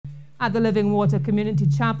At the Living Water Community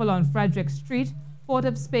Chapel on Frederick Street, Port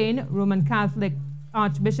of Spain, Roman Catholic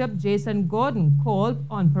Archbishop Jason Gordon called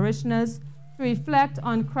on parishioners to reflect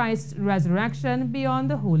on Christ's resurrection beyond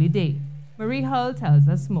the holy day. Marie Hull tells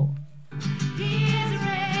us more. He is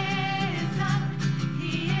risen.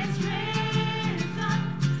 He is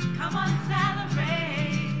risen. Come on,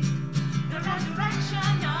 celebrate the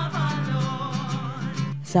resurrection of our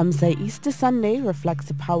Lord. Some say Easter Sunday reflects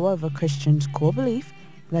the power of a Christian's core belief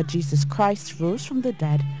that Jesus Christ rose from the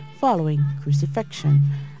dead following crucifixion.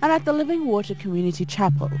 And at the Living Water Community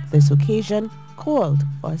Chapel, this occasion called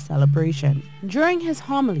for a celebration. During his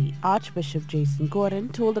homily, Archbishop Jason Gordon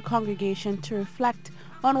told the congregation to reflect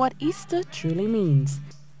on what Easter truly means.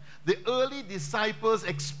 The early disciples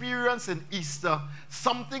experienced in Easter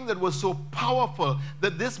something that was so powerful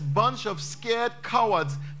that this bunch of scared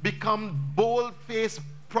cowards become bold-faced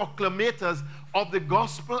proclamators of the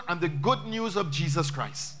gospel and the good news of Jesus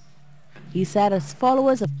Christ. He said as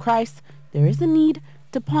followers of Christ, there is a need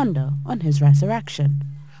to ponder on his resurrection.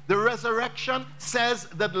 The resurrection says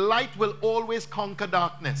that light will always conquer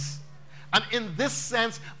darkness. And in this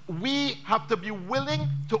sense, we have to be willing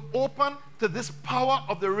to open to this power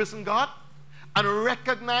of the risen God and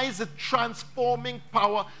recognize the transforming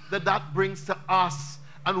power that that brings to us.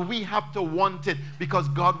 And we have to want it because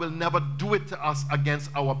God will never do it to us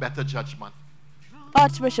against our better judgment.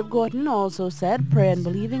 Archbishop Gordon also said prayer and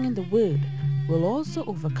believing in the Word will also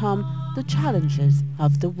overcome the challenges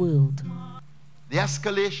of the world. The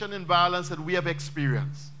escalation in violence that we have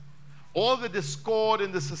experienced, all the discord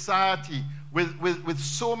in the society with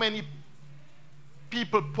so many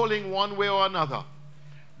people pulling one way or another,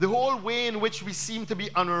 the whole way in which we seem to be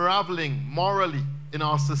unraveling morally in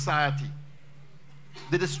our society,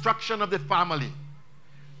 the destruction of the family,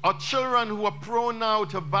 our children who are prone now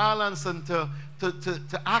to violence and to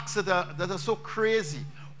acts that are so crazy.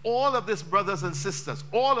 All of this, brothers and sisters,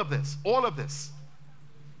 all of this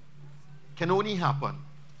can only happen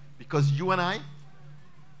because you and I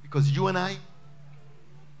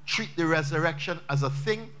treat the resurrection as a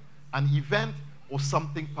thing, an event, or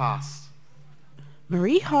something past.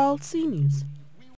 Marie Hall, C News.